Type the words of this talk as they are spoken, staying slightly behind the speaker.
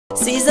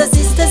Caesar,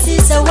 sister,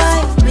 Caesar,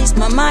 wife, please,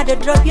 my mother,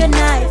 drop your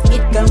knife.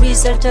 It can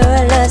result to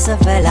a loss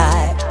of a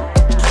life.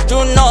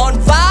 Do not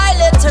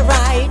violate a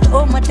right.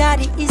 Oh, my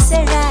daddy is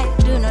a right.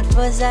 Do not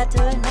force that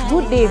to a night.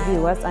 Good day,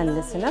 viewers and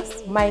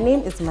listeners. My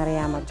name is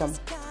Mariama Jom.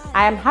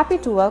 I am happy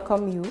to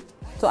welcome you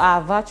to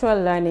our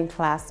virtual learning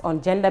class on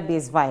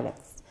gender-based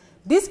violence.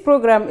 This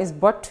program is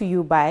brought to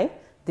you by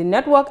the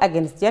Network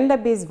Against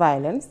Gender-Based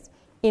Violence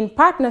in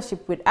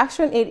partnership with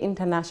ActionAid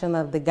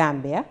International, The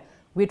Gambia,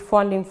 with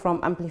funding from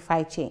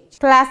Amplify Change.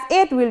 Class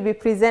 8 will be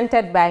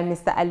presented by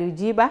Mr. Aliu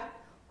Jiba,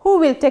 who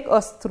will take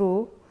us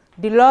through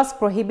the laws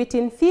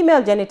prohibiting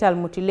female genital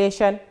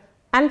mutilation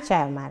and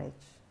child marriage.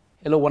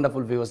 Hello,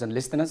 wonderful viewers and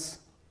listeners.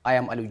 I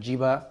am Aliu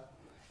Jiba,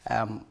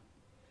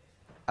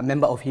 a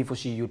member of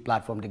He4She Youth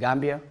Platform, The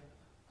Gambia,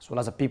 as well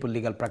as a people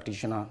legal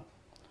practitioner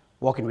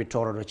working with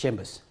Toronto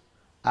Chambers.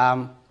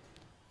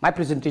 My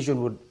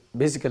presentation would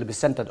basically be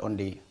centered on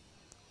the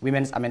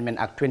Women's Amendment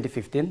Act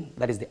 2015,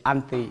 that is the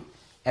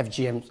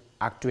Anti-FGM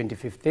Act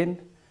 2015,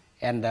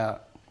 and the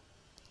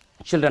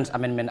Children's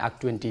Amendment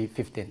Act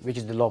 2015, which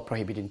is the law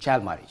prohibiting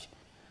child marriage.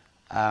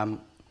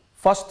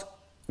 First,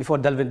 before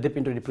delving deep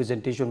into the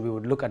presentation, we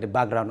would look at the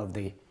background of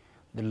the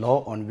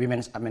law on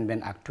Women's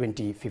Amendment Act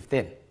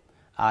 2015.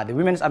 The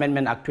Women's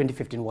Amendment Act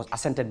 2015 was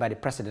assented by the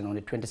President on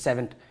the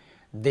 27th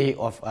day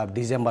of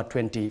December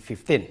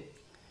 2015.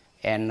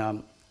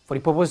 And for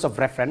the purpose of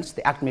reference,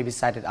 the Act may be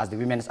cited as the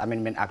Women's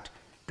Amendment Act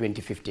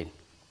 2015.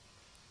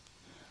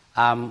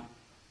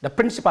 The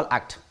principal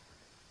Act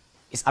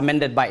is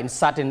amended by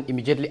inserting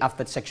immediately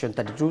after Section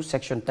 32,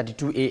 Section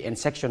 32A, and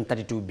Section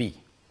 32B.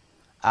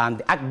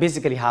 The Act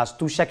basically has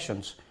two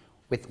sections,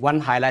 with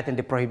one highlighting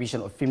the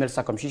prohibition of female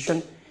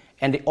circumcision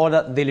and the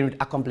other dealing with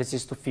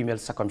accomplices to female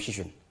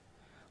circumcision.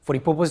 For the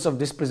purpose of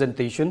this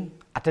presentation,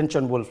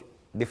 attention will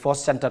be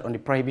first centered on the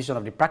prohibition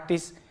of the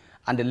practice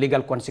and the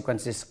legal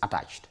consequences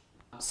attached.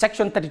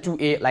 Section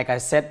 32A, like I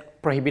said,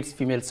 prohibits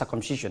female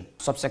circumcision.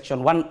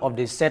 Subsection 1 of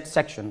the said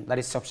section, that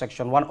is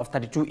subsection 1 of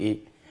 32A,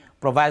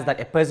 provides that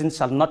a person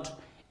shall not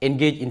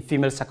engage in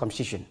female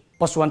circumcision.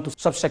 Pursuant to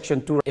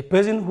subsection 2, a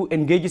person who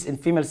engages in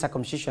female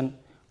circumcision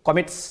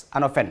commits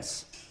an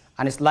offense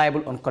and is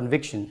liable on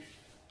conviction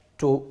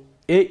to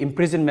A,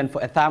 imprisonment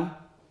for a term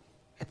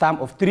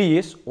of 3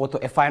 years, or to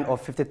a fine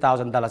of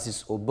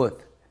 $50,000 or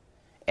both,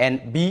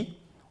 and B,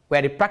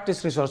 where the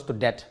practice results to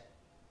death,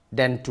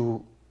 then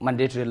to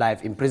mandatory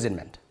life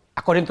imprisonment.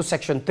 According to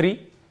Section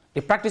 3,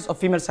 the practice of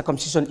female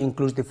circumcision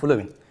includes the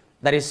following,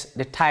 that is,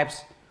 the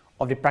types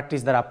of the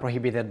practice that are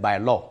prohibited by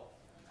law.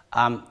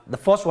 The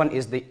first one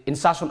is the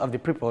insertion of the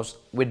prepuce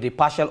with the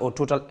partial or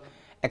total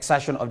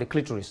excision of the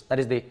clitoris, that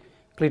is the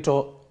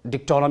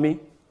clitoridectomy.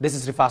 This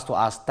is referred to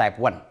as type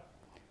 1.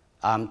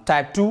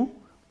 Type 2,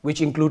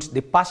 which includes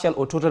the partial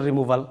or total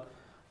removal,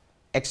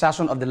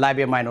 excision of the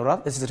labia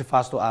minora, this is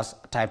referred to as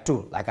type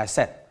 2, like I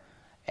said.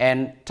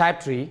 And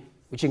type 3,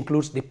 which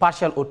includes the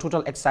partial or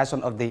total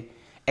excision of the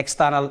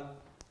external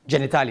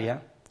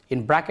genitalia.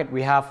 In bracket,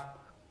 we have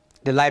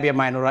the labia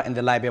minora and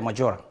the labia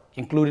majora,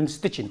 including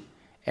stitching,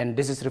 and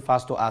this is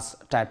referred to as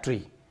type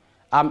 3.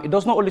 It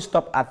does not only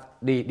stop at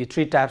the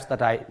three types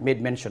that I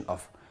made mention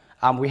of.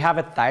 We have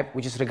a type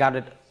which is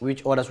regarded,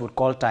 which others would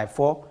call type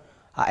 4.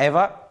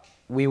 However,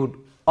 we would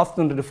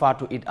often refer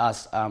to it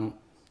as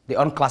the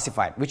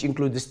unclassified, which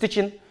includes the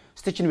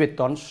stitching with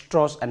thorns,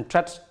 straws, and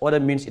threads, other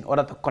means in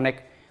order to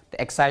connect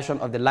the excision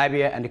of the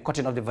labia and the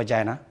cutting of the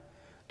vagina,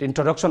 the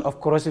introduction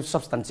of corrosive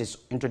substances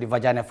into the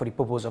vagina for the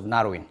purpose of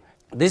narrowing.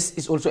 This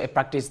is also a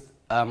practice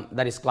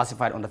that is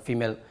classified under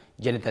female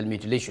genital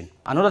mutilation.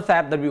 Another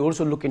type that we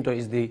also look into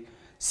is the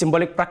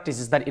symbolic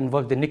practices that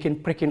involve the nicking,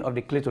 pricking of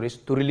the clitoris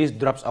to release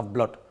drops of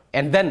blood.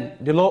 And then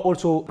the law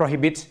also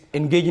prohibits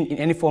engaging in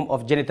any form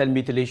of genital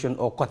mutilation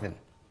or cutting.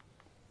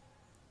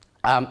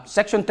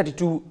 Section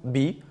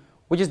 32B,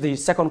 which is the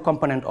second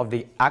component of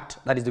the Act,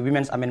 that is the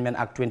Women's Amendment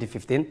Act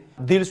 2015,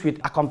 deals with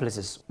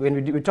accomplices. When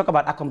we talk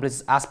about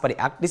accomplices as per the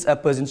Act, these are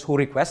persons who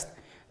request,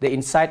 they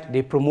incite,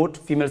 they promote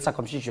female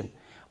circumcision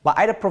by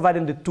either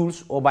providing the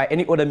tools or by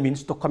any other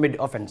means to commit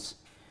the offense.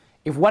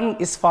 If one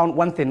is found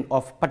wanting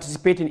of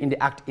participating in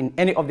the Act in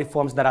any of the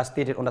forms that are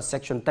stated under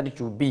Section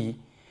 32B,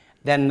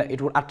 then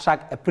it will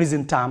attract a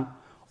prison term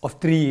of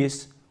 3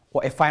 years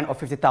or a fine of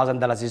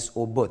 $50,000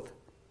 or both.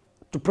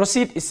 To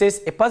proceed, it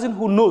says a person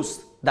who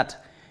knows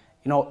that,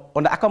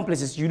 on the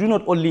accomplices, you do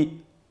not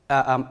only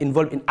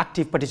involve in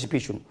active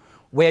participation,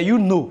 where you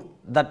know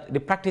that the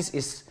practice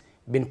is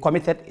being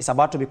committed, is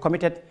about to be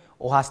committed,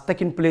 or has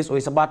taken place, or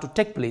is about to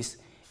take place,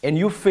 and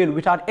you fail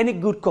without any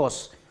good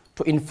cause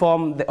to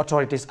inform the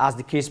authorities as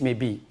the case may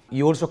be,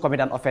 you also commit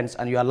an offense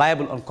and you are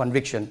liable on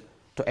conviction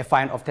to a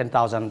fine of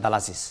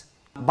 $10,000.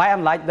 By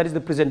and large, that is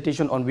the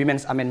presentation on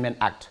Women's Amendment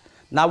Act.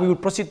 Now we will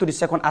proceed to the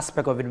second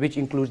aspect of it, which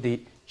includes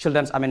the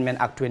Children's Amendment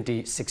Act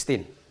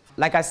 2016.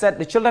 Like I said,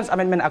 the Children's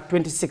Amendment Act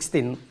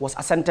 2016 was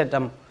assented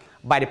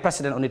by the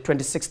President on the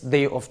 26th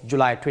day of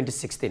July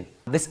 2016.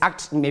 This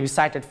act may be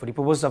cited for the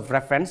purpose of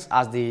reference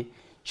as the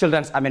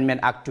Children's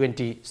Amendment Act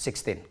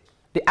 2016.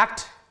 The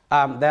act,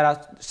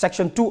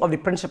 Section 2 of the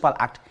Principal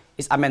Act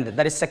is amended.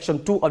 That is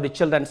Section 2 of the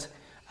Children's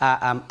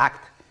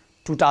Act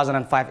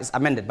 2005 is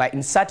amended by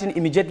inserting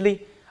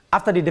immediately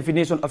after the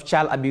definition of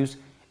child abuse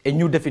a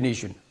new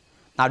definition.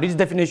 Now this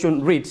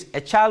definition reads,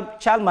 a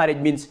child marriage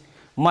means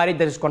marriage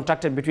that is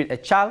contracted between a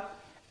child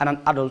and an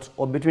adult,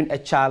 or between a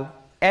child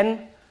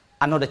and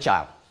another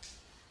child.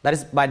 That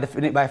is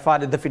by far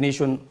the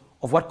definition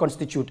of what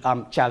constitutes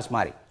child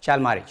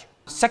marriage.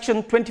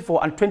 Section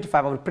 24 and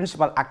 25 of the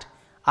Principal Act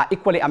are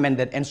equally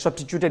amended and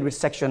substituted with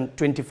Section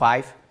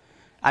 25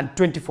 and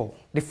 24.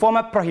 The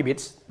former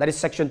prohibits, that is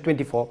Section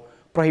 24,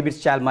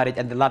 prohibits child marriage,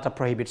 and the latter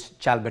prohibits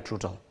child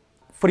betrothal.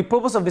 For the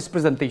purpose of this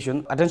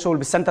presentation, attention will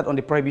be centered on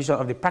the prohibition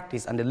of the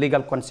practice and the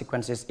legal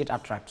consequences it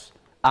attracts.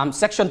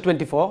 Section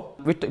 24,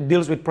 which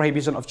deals with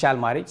prohibition of child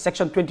marriage.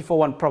 Section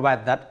 24(1)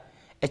 provides that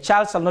a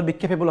child shall not be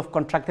capable of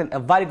contracting a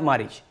valid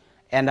marriage,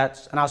 and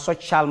as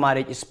such child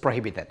marriage is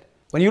prohibited.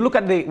 When you look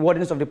at the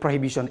wordings of the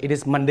prohibition, it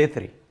is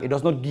mandatory. It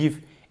does not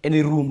give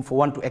any room for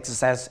one to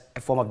exercise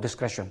a form of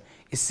discretion.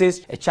 It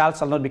says a child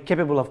shall not be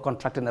capable of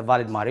contracting a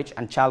valid marriage,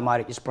 and child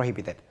marriage is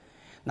prohibited.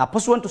 Now,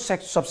 pursuant to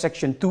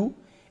subsection 2,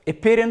 a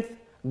parent,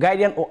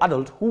 guardian, or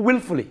adult who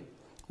willfully,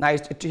 now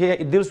here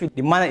it deals with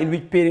the manner in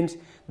which parents,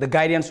 the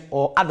guardians,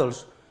 or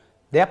adults,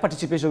 their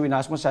participation in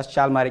as much as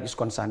child marriage is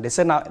concerned. They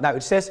say now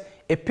it says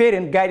a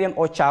parent, guardian,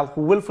 or child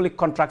who willfully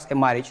contracts a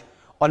marriage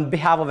on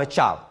behalf of a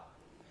child,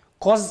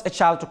 causes a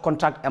child to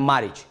contract a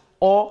marriage,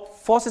 or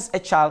forces a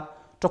child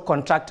to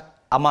contract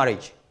a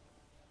marriage,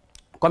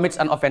 commits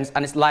an offense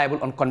and is liable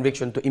on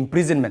conviction to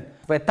imprisonment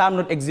for a term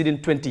not exceeding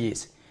 20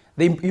 years.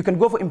 You can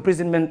go for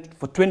imprisonment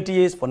for 20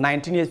 years, for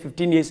 19 years,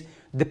 15 years,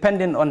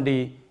 depending on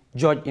the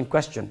judge in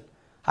question.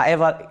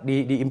 However,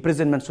 the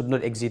imprisonment should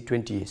not exceed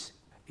 20 years.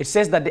 It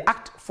says that the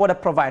Act further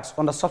provides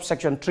under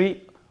subsection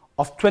 3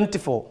 of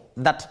 24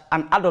 that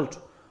an adult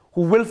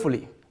who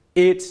willfully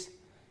aids,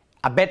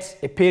 abets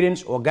a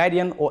parent or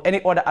guardian or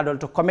any other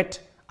adult to commit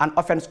an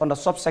offense under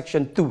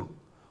subsection 2,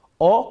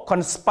 or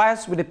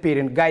conspires with a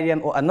parent,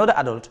 guardian, or another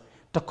adult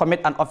to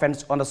commit an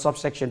offense under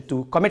subsection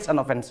 2, commits an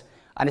offense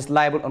and is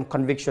liable on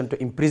conviction to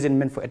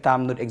imprisonment for a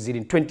term not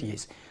exceeding 20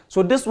 years.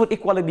 So this would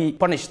equally be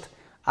punished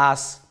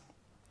as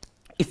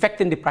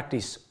effecting the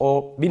practice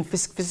or being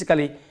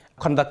physically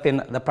conducting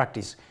the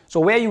practice. So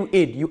where you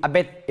aid, you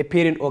abet a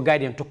parent or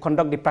guardian to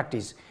conduct the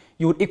practice,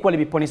 you would equally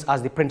be punished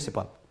as the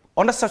principal.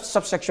 Under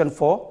subsection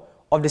 4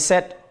 of the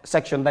said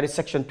section, that is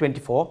section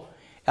 24,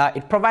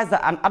 it provides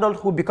that an adult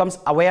who becomes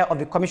aware of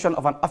the commission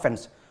of an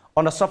offense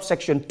under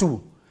subsection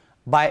 2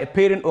 by a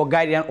parent or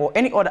guardian or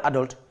any other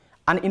adult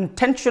and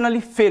intentionally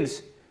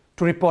fails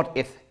to report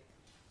it,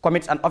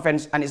 commits an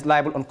offense and is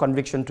liable on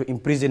conviction to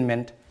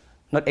imprisonment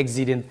not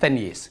exceeding 10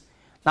 years.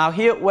 Now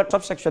here what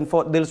subsection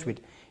 4 deals with,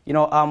 we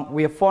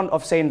are fond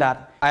of saying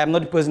that I am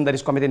not the person that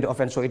is committing the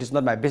offense, so it is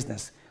not my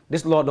business.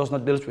 This law does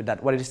not deal with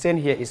that. What it is saying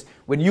here is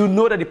when you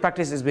know that the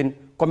practice has been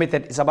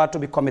committed, is about to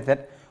be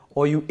committed,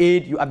 or you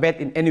aid, you abet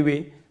in any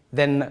way,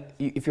 then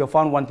if you're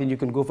found wanting, you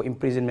can go for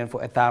imprisonment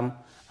for a term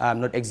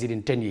not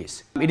exceeding 10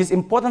 years. It is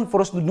important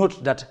for us to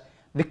note that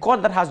the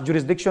court that has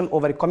jurisdiction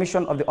over the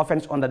commission of the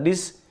offense under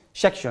this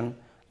section,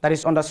 that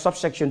is under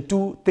subsection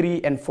 2,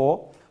 3, and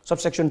 4.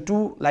 Subsection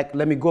 2, let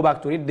me go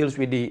back to it, deals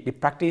with the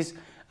practice.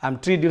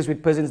 3 deals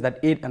with persons that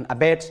aid and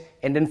abet,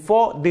 and then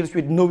 4 deals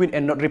with knowing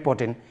and not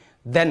reporting.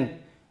 Then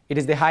it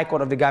is the High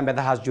Court of the Gambia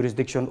that has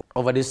jurisdiction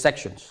over these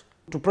sections.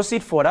 To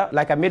proceed further,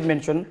 like I made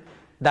mention,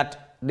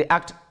 that the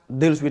Act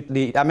deals with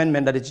the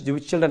amendment, that is the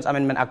Children's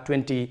Amendment Act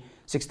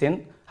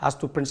 2016, has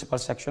 2 principal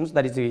sections,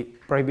 that is the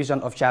prohibition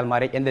of child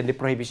marriage and then the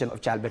prohibition of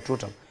child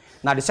betrothal.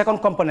 Now the second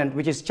component,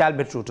 which is child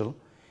betrothal,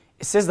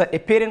 it says that a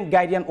parent,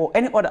 guardian, or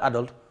any other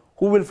adult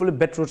who willfully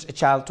betroths a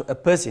child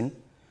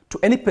to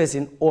any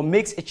person, or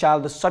makes a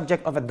child the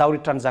subject of a dowry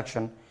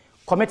transaction,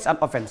 commits an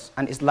offense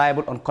and is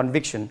liable on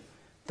conviction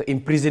to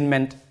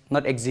imprisonment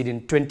not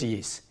exceeding 20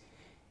 years.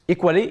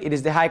 Equally, it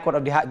is the High Court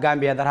of the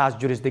Gambia that has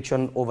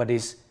jurisdiction over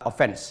this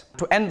offense.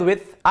 To end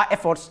with, our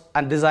efforts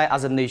and desire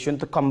as a nation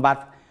to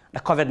combat the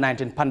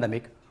COVID-19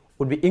 pandemic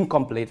would be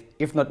incomplete,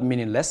 if not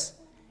meaningless,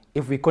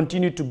 if we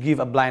continue to give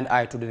a blind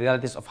eye to the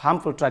realities of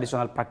harmful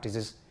traditional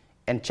practices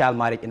and child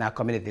marriage in our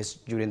communities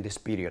during this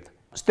period.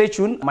 Stay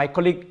tuned. My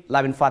colleague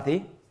Labin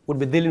Fati would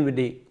be dealing with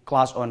the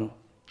class on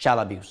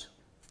child abuse.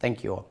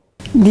 Thank you all.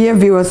 Dear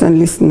viewers and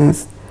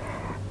listeners,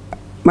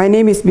 my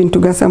name is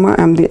Bintu Gassama.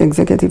 I'm the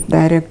Executive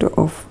Director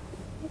of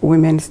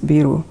Women's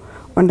Bureau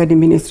under the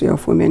Ministry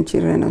of Women,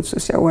 Children and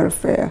Social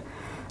Welfare.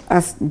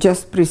 As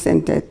just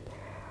presented,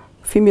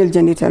 female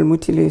genital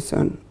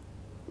mutilation,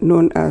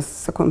 known as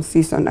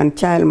circumcision, and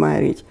child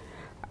marriage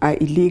are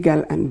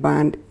illegal and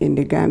banned in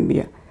the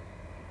Gambia.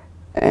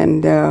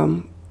 And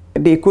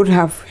they could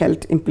have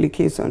health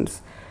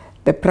implications.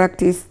 The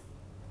practice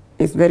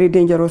is very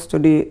dangerous to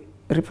the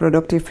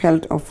reproductive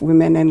health of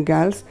women and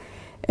girls,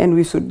 and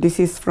we should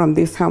desist from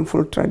these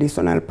harmful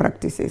traditional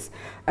practices.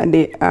 And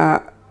they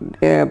are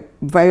a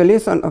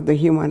violation of the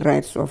human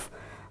rights of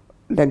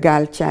the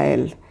girl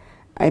child.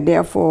 I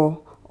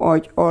therefore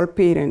urge all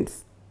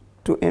parents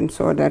to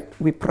ensure that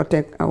we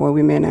protect our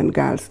women and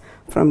girls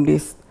from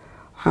these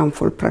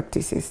harmful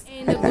practices.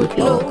 I thank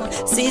you all.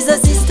 Sister,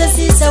 sister,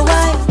 sister,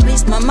 wife,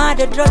 please, my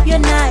mother, drop your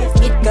knife.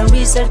 It can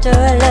result to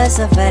a loss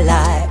of a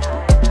life.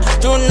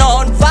 Do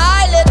not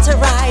violate a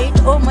right.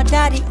 Oh, my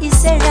daddy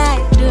is a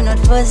right. Do not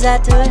force her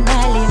to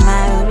annihilate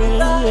my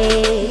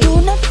way.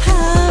 Do not